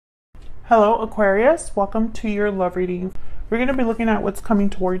Hello Aquarius, welcome to your love reading. We're going to be looking at what's coming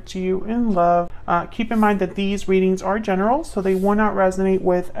towards you in love. Keep in mind that these readings are general, so they will not resonate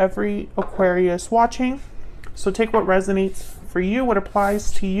with every Aquarius watching. So take what resonates for you, what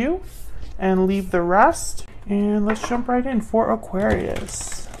applies to you, and leave the rest. And let's jump right in for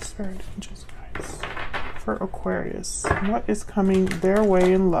Aquarius. Spirit angels, guys. For Aquarius, what is coming their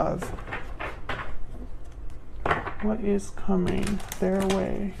way in love? What is coming their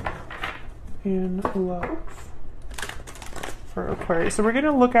way in love for Aquarius? So we're going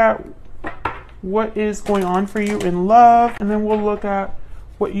to look at what is going on for you in love, and then we'll look at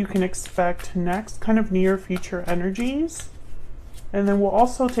what you can expect next, kind of near future energies. And then we'll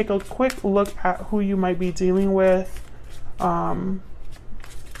also take a quick look at who you might be dealing with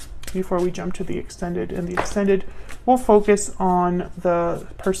before we jump to the extended. And the extended will focus on the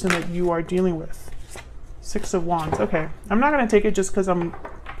person that you are dealing with. Six of Wands. Okay, I'm not going to take it just because I'm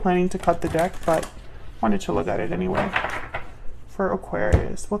planning to cut the deck, but wanted to look at it anyway. For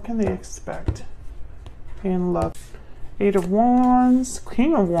Aquarius, what can they expect in love? Eight of Wands,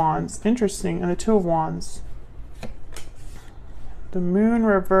 King of Wands, interesting, and the Two of Wands. The Moon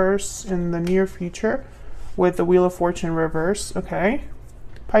reverse in the near future with the Wheel of Fortune reverse. Okay.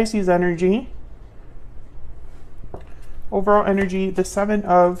 Pisces energy. Overall energy, the Seven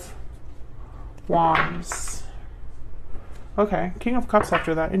of Wands. Okay, King of Cups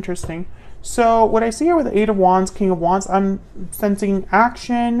after that. Interesting. So what I see here with the Eight of Wands, King of Wands, I'm sensing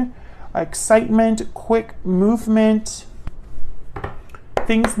action, excitement, quick movement,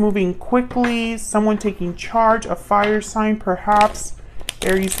 things moving quickly, someone taking charge, a fire sign perhaps,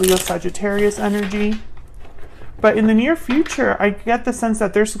 Aries, Leo, Sagittarius energy. But in the near future, I get the sense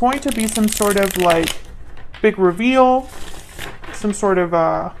that there's going to be some sort of like big reveal, some sort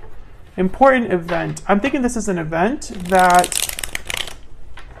of important event. I'm thinking this is an event that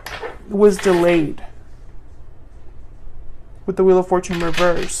was delayed with the Wheel of Fortune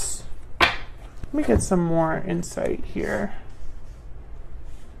reverse. Let me get some more insight here.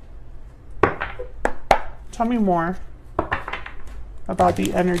 Tell me more about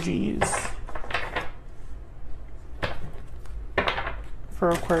the energies for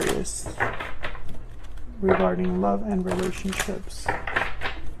Aquarius regarding love and relationships.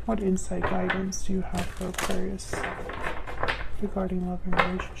 What insight guidance do you have for Aquarius regarding love and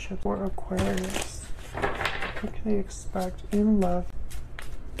relationship? For Aquarius, what can they expect in love?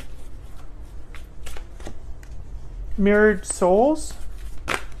 Mirrored souls,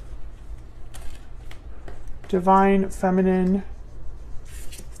 divine feminine,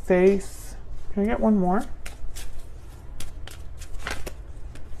 faith. Can I get one more?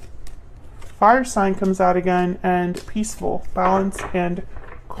 Fire sign comes out again, and peaceful, balance, and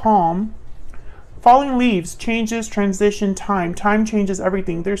calm. Falling leaves, changes, transition, time. Time changes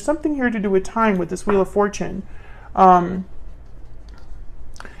everything. There's something here to do with time with this Wheel of Fortune.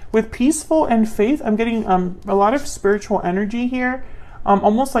 With peaceful and faith, I'm getting a lot of spiritual energy here.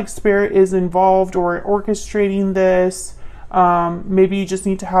 Almost like spirit is involved or orchestrating this. Maybe you just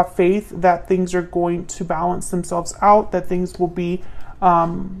need to have faith that things are going to balance themselves out, that things will be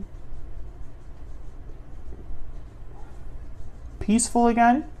peaceful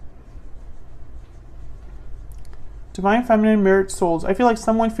again. Divine feminine, mirrored souls. I feel like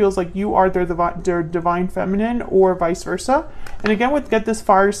someone feels like you are their divine feminine, or vice versa. And again, get this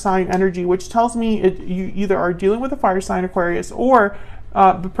fire sign energy, which tells me you either are dealing with a fire sign, Aquarius, or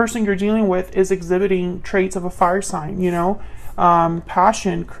the person you're dealing with is exhibiting traits of a fire sign, you know,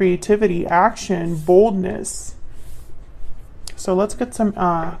 passion, creativity, action, boldness. So let's get some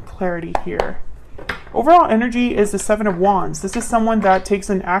clarity here. Overall energy is the Seven of Wands. This is someone that takes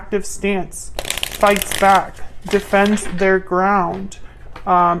an active stance, fights back, defends their ground,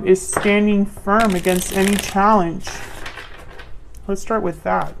 is standing firm against any challenge. Let's start with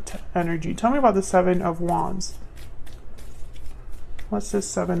that energy. Tell me about the Seven of Wands. What's this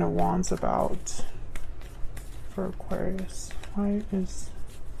Seven of Wands about for Aquarius? Why is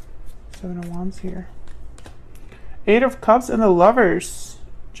Seven of Wands here? Eight of Cups and the Lovers.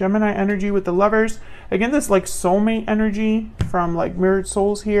 Gemini energy with the Lovers. Again, this like soulmate energy from like mirrored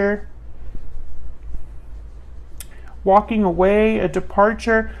souls here. Walking away, a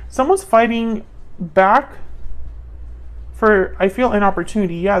departure. Someone's fighting back for, I feel, an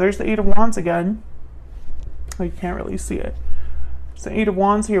opportunity. Yeah, there's the Eight of Wands again. Oh, you can't really see it. It's the Eight of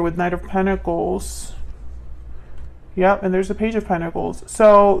Wands here with Knight of Pentacles. Yep, and there's the Page of Pentacles.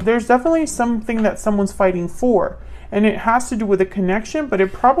 So there's definitely something that someone's fighting for. And it has to do with a connection, but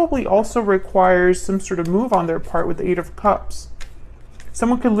it probably also requires some sort of move on their part with the Eight of Cups.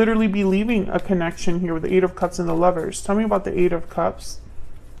 Someone could literally be leaving a connection here with the Eight of Cups and the Lovers. Tell me about the Eight of Cups.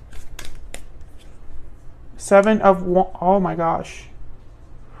 Oh my gosh.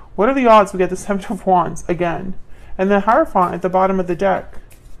 What are the odds we get the Seven of Wands again? And the Hierophant at the bottom of the deck.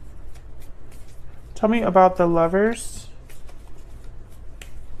 Tell me about the Lovers.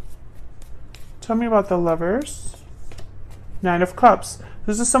 Tell me about the Lovers. Nine of Cups.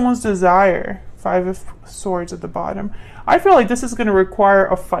 This is someone's desire. Five of Swords at the bottom. I feel like this is going to require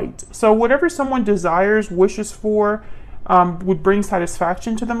a fight. So whatever someone desires, wishes for, would bring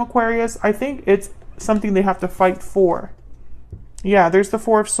satisfaction to them, Aquarius. I think it's something they have to fight for. Yeah, there's the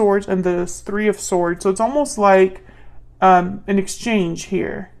Four of Swords and the Three of Swords. So it's almost like an exchange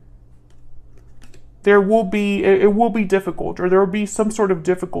here. It will be difficult, or there will be some sort of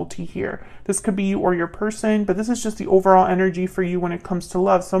difficulty here. This could be you or your person, but this is just the overall energy for you when it comes to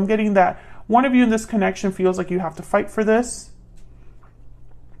love. So I'm getting that one of you in this connection feels like you have to fight for this.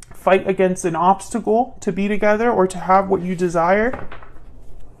 Fight against an obstacle to be together or to have what you desire.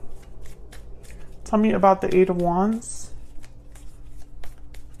 Tell me about the Eight of Wands.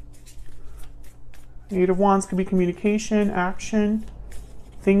 Eight of Wands could be communication, action,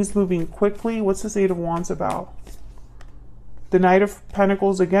 things moving quickly. What's this Eight of Wands about? The Knight of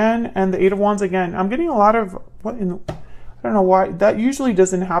Pentacles again, and the Eight of Wands again. I'm getting a lot of, I don't know why. That usually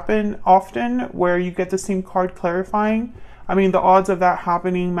doesn't happen often, where you get the same card clarifying. I mean, the odds of that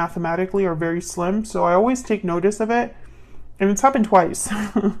happening mathematically are very slim, so I always take notice of it. And it's happened twice.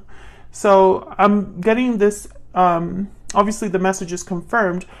 So I'm getting this, obviously the message is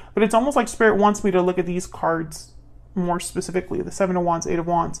confirmed, but it's almost like Spirit wants me to look at these cards more specifically. The Seven of Wands, Eight of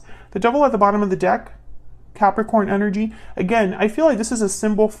Wands. The Devil at the bottom of the deck, Capricorn energy. Again, I feel like this is a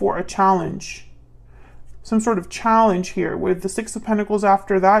symbol for a challenge. Some sort of challenge here. With the Six of Pentacles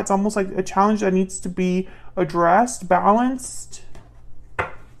after that, it's almost like a challenge that needs to be addressed, balanced. Can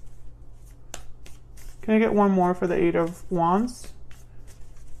I get one more for the Eight of Wands?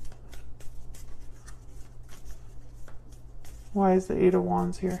 Why is the Eight of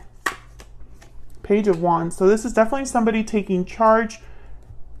Wands here? Page of Wands. So this is definitely somebody taking charge.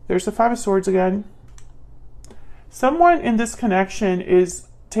 There's the Five of Swords again. Someone in this connection is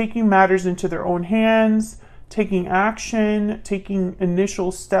taking matters into their own hands, taking action, taking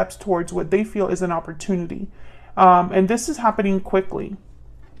initial steps towards what they feel is an opportunity. And this is happening quickly.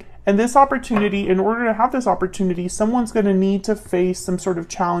 And this opportunity, in order to have this opportunity, someone's going to need to face some sort of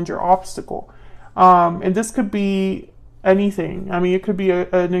challenge or obstacle. And this could be anything. I mean, it could be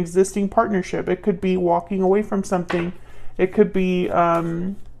an existing partnership. It could be walking away from something. It could be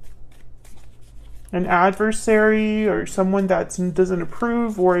an adversary or someone that doesn't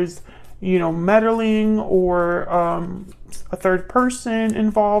approve or is, you know, meddling, or a third person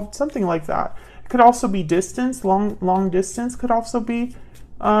involved, something like that. It could also be distance, long distance could also be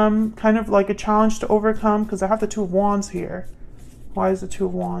kind of like a challenge to overcome, because I have the Two of Wands here. Why is the Two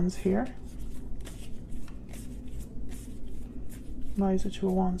of Wands here? Why is the Two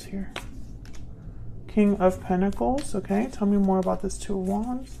of Wands here? King of Pentacles. Okay, tell me more about this Two of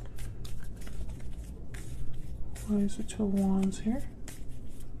Wands. Why is the Two of Wands here?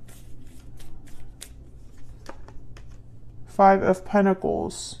 Five of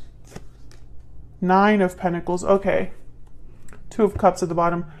Pentacles. Nine of Pentacles. Okay. Two of Cups at the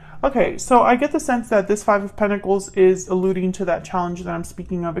bottom. Okay, so I get the sense that this Five of Pentacles is alluding to that challenge that I'm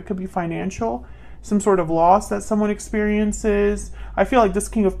speaking of. It could be financial, some sort of loss that someone experiences. I feel like this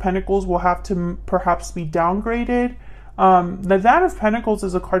King of Pentacles will have to perhaps be downgraded. That of Pentacles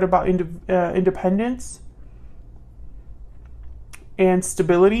is a card about independence and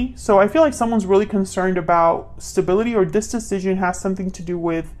stability. So I feel like someone's really concerned about stability, or this decision has something to do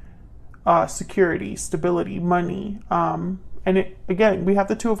with security, stability, money. And again, we have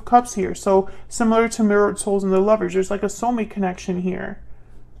the Two of Cups here. So similar to Mirrored Souls and the Lovers, there's like a soulmate connection here.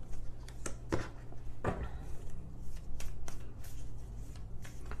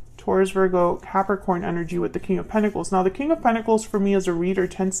 Taurus, Virgo, Capricorn energy with the King of Pentacles. Now the King of Pentacles for me as a reader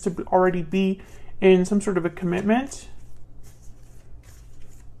tends to already be in some sort of a commitment.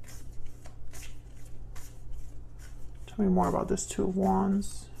 Tell me more about this Two of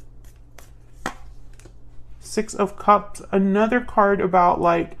Wands. Six of Cups, another card about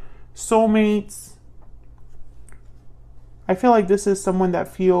like soulmates. I feel like this is someone that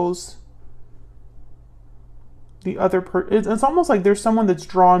feels the other person. It's almost like there's someone that's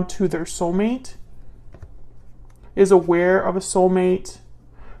drawn to their soulmate, is aware of a soulmate.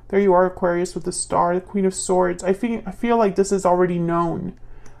 There you are, Aquarius, with the Star, the Queen of Swords. I feel like this is already known.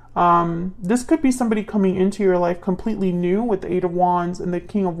 This could be somebody coming into your life completely new with the Eight of Wands and the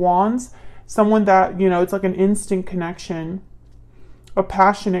King of Wands. Someone that, you know, it's like an instant connection, a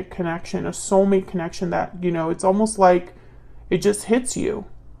passionate connection, a soulmate connection that, you know, it's almost like it just hits you.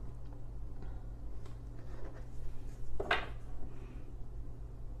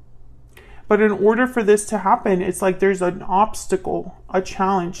 But in order for this to happen, it's like there's an obstacle, a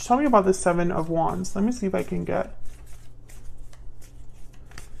challenge. Tell me about the Seven of Wands. Let me see if I can get.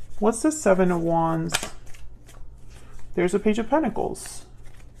 What's the Seven of Wands? There's a Page of Pentacles.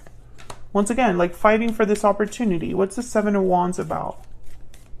 Once again, like fighting for this opportunity. What's the Seven of Wands about?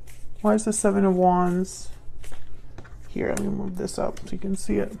 Why is the Seven of Wands? Here, let me move this up so you can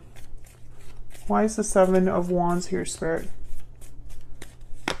see it. Why is the Seven of Wands here, Spirit?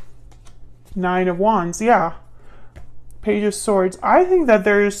 Nine of Wands, yeah. Page of Swords. I think that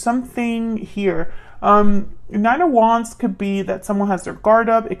there's something here. Nine of Wands could be that someone has their guard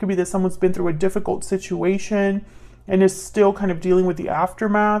up. It could be that someone's been through a difficult situation and is still kind of dealing with the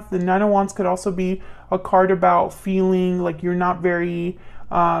aftermath. The Nine of Wands could also be a card about feeling like you're not very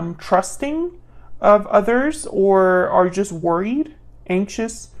trusting of others, or are just worried,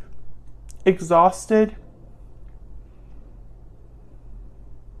 anxious, exhausted.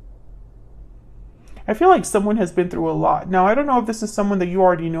 I feel like someone has been through a lot. Now, I don't know if this is someone that you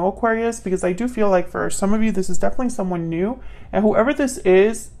already know, Aquarius, because I do feel like for some of you, this is definitely someone new. And whoever this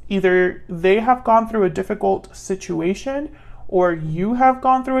is, either they have gone through a difficult situation or you have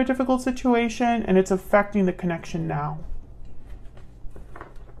gone through a difficult situation and it's affecting the connection now.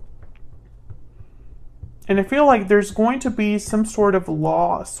 And I feel like there's going to be some sort of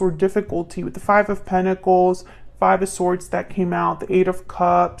loss or difficulty with the Five of Pentacles, Five of Swords that came out, the Eight of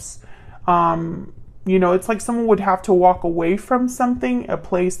Cups. You know, it's like someone would have to walk away from something, a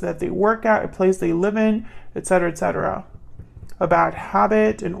place that they work at, a place they live in, etc., etc. A bad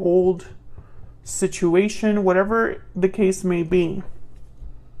habit, an old situation, whatever the case may be.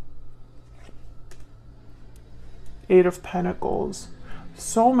 Eight of Pentacles.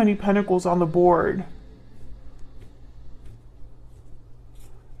 So many pentacles on the board.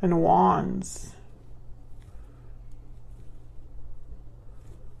 And Wands.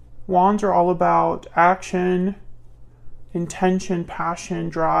 Wands are all about action, intention, passion,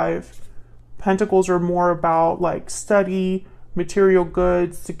 drive. Pentacles are more about like study, material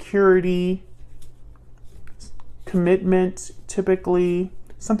goods, security, commitment, typically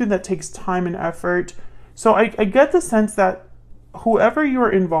something that takes time and effort. So I get the sense that whoever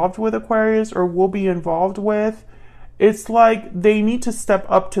you're involved with, Aquarius, or will be involved with, it's like they need to step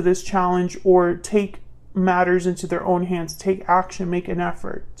up to this challenge or take matters into their own hands, take action, make an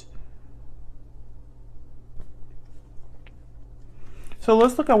effort. So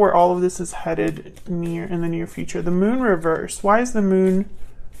let's look at where all of this is headed in the near future. The Moon reverse. Why is the Moon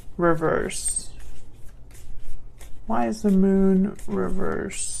reverse? Why is the Moon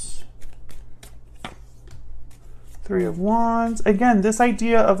reverse? Three of Wands. Again, this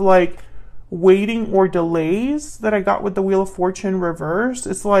idea of like waiting or delays that I got with the Wheel of Fortune reverse.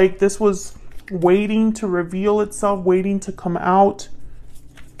 It's like this was waiting to reveal itself, waiting to come out.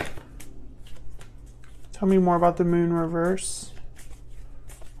 Tell me more about the Moon reverse.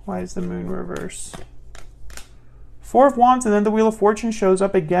 Why is the Moon reverse? Four of Wands, and then the Wheel of Fortune shows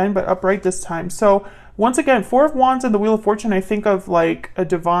up again, but upright this time. So once again, Four of Wands and the Wheel of Fortune, I think of like a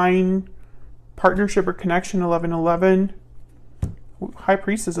divine partnership or connection, 1111. High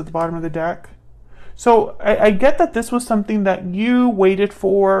Priestess at the bottom of the deck. So I get that this was something that you waited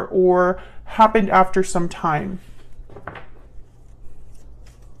for or happened after some time.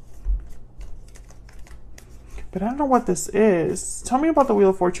 But I don't know what this is. Tell me about the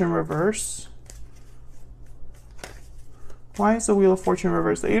Wheel of Fortune reverse. Why is the Wheel of Fortune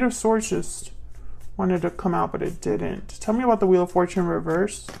reverse? The Eight of Swords just wanted to come out, but it didn't. Tell me about the Wheel of Fortune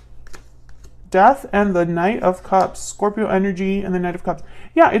reverse. Death and the Knight of Cups. Scorpio energy and the Knight of Cups.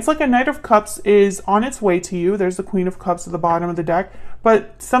 Yeah, it's like a Knight of Cups is on its way to you. There's the Queen of Cups at the bottom of the deck.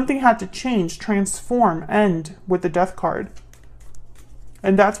 But something had to change, transform, end with the Death card.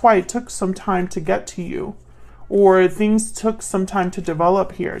 And that's why it took some time to get to you. Or things took some time to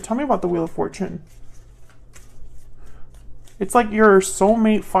develop here. Tell me about the Wheel of Fortune. It's like your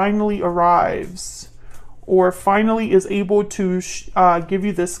soulmate finally arrives. Or finally is able to give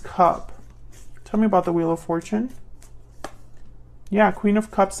you this cup. Tell me about the Wheel of Fortune. Yeah, Queen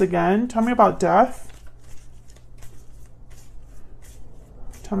of Cups again. Tell me about death.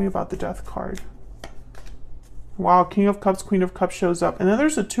 Tell me about the Death card. Wow, King of Cups, Queen of Cups shows up. And then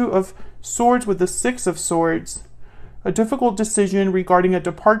there's a Two of Swords with the Six of Swords. A difficult decision regarding a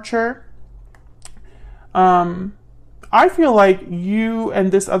departure. I feel like you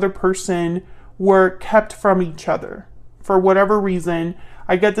and this other person were kept from each other for whatever reason.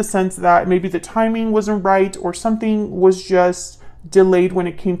 I get the sense that maybe the timing wasn't right or something was just delayed when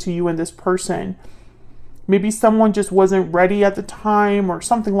it came to you and this person. maybe someone just wasn't ready at the time or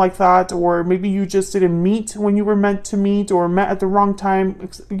something like that, or maybe you just didn't meet when you were meant to meet, or met at the wrong time,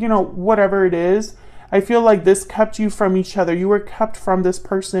 you know, whatever it is. I feel like this kept you from each other. You were kept from this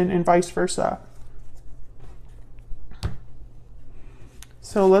person and vice versa.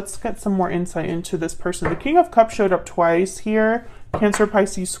 So let's get some more insight into this person. The King of Cups showed up twice here. Cancer,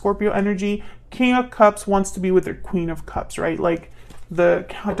 Pisces, Scorpio energy. King of Cups wants to be with their Queen of Cups, right? Like the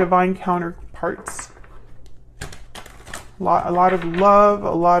divine counterparts. A lot of love,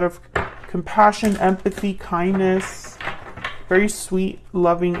 a lot of compassion, empathy, kindness. Very sweet,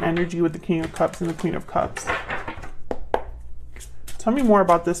 loving energy with the King of Cups and the Queen of Cups. Tell me more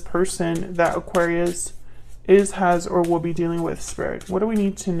about this person that Aquarius is, has, or will be dealing with, Spirit. What do we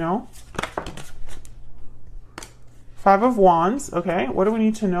need to know? Five of Wands. Okay, what do we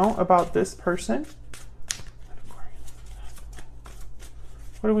need to know about this person?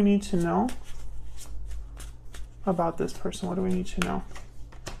 What do we need to know about this person? What do we need to know?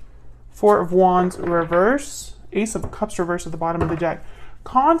 Four of Wands reverse. Ace of Cups reverse at the bottom of the deck.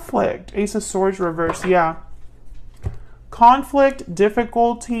 Conflict. Ace of Swords reverse. Yeah. Conflict,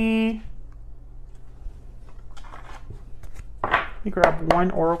 difficulty. Let me grab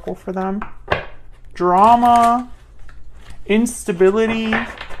one oracle for them. Drama, instability,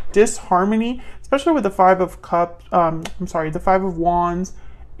 disharmony, especially with the Five of Cups. The Five of Wands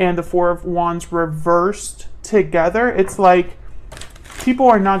and the Four of Wands reversed together. It's like people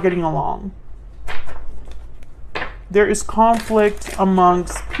are not getting along. There is conflict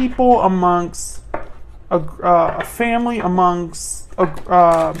amongst people, amongst a family, amongst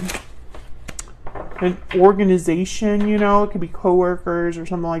an organization, you know, it could be coworkers or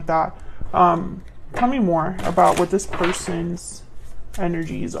something like that. Tell me more about what this person's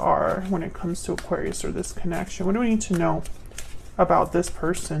energies are when it comes to Aquarius or this connection. What do we need to know about this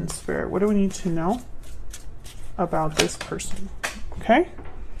person, Spirit? What do we need to know about this person? Okay.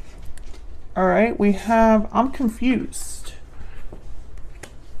 All right, we have, I'm confused.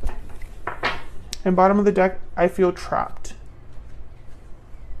 And bottom of the deck, I feel trapped.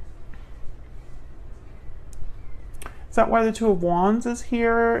 Is that why the Two of Wands is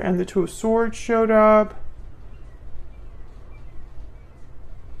here and the Two of Swords showed up?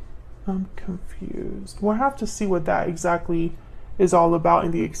 I'm confused. We'll have to see what that exactly is all about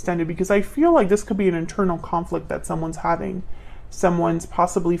in the extended, because I feel like this could be an internal conflict that someone's having. Someone's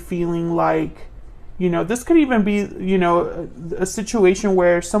possibly feeling like, you know, this could even be, you know, a situation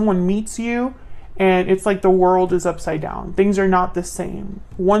where someone meets you and it's like the world is upside down. Things are not the same.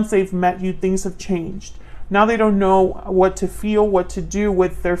 Once they've met you, things have changed. Now they don't know what to feel, what to do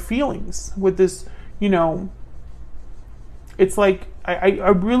with their feelings, with this, you know, it's like, I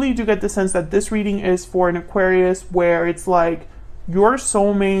really do get the sense that this reading is for an Aquarius where it's like your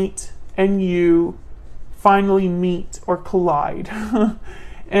soulmate and you finally meet or collide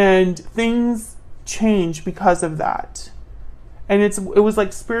and things change because of that. And it was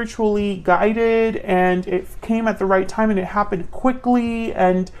like spiritually guided and it came at the right time and it happened quickly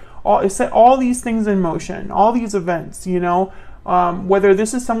and it set all these things in motion, all these events, you know, whether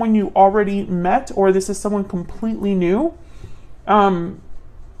this is someone you already met or this is someone completely new,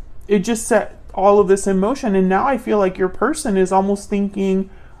 it just set all of this in motion. And now I feel like your person is almost thinking,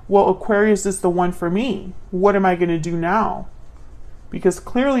 well, Aquarius is the one for me. What am I going to do now? Because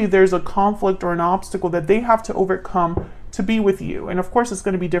clearly there's a conflict or an obstacle that they have to overcome to be with you. And of course it's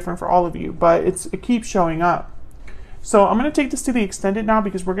going to be different for all of you, but it keeps showing up. So I'm going to take this to the extended now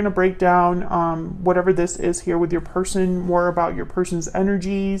because we're going to break down whatever this is here with your person, more about your person's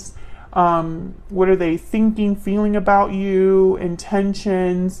energies. What are they thinking, feeling about you,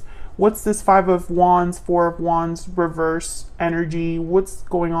 intentions? What's this Five of Wands, Four of Wands reverse energy? What's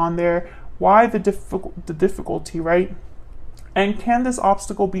going on there? Why the difficulty, right? And can this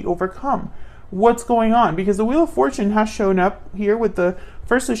obstacle be overcome? What's going on? Because the Wheel of Fortune has shown up here with the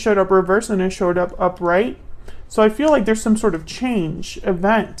first it showed up reverse and it showed up upright. So I feel like there's some sort of change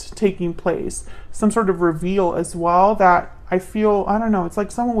event taking place, some sort of reveal as well that I feel, I don't know, it's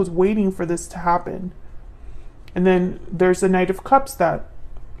like someone was waiting for this to happen. And then there's the Knight of Cups that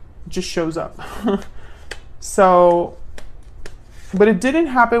just shows up. So, but it didn't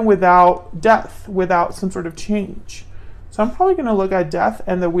happen without death, without some sort of change. So I'm probably going to look at death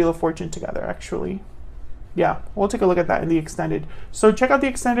and the Wheel of Fortune together, actually. Yeah, we'll take a look at that in the extended. So check out the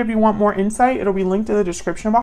extended if you want more insight. It'll be linked in the description box.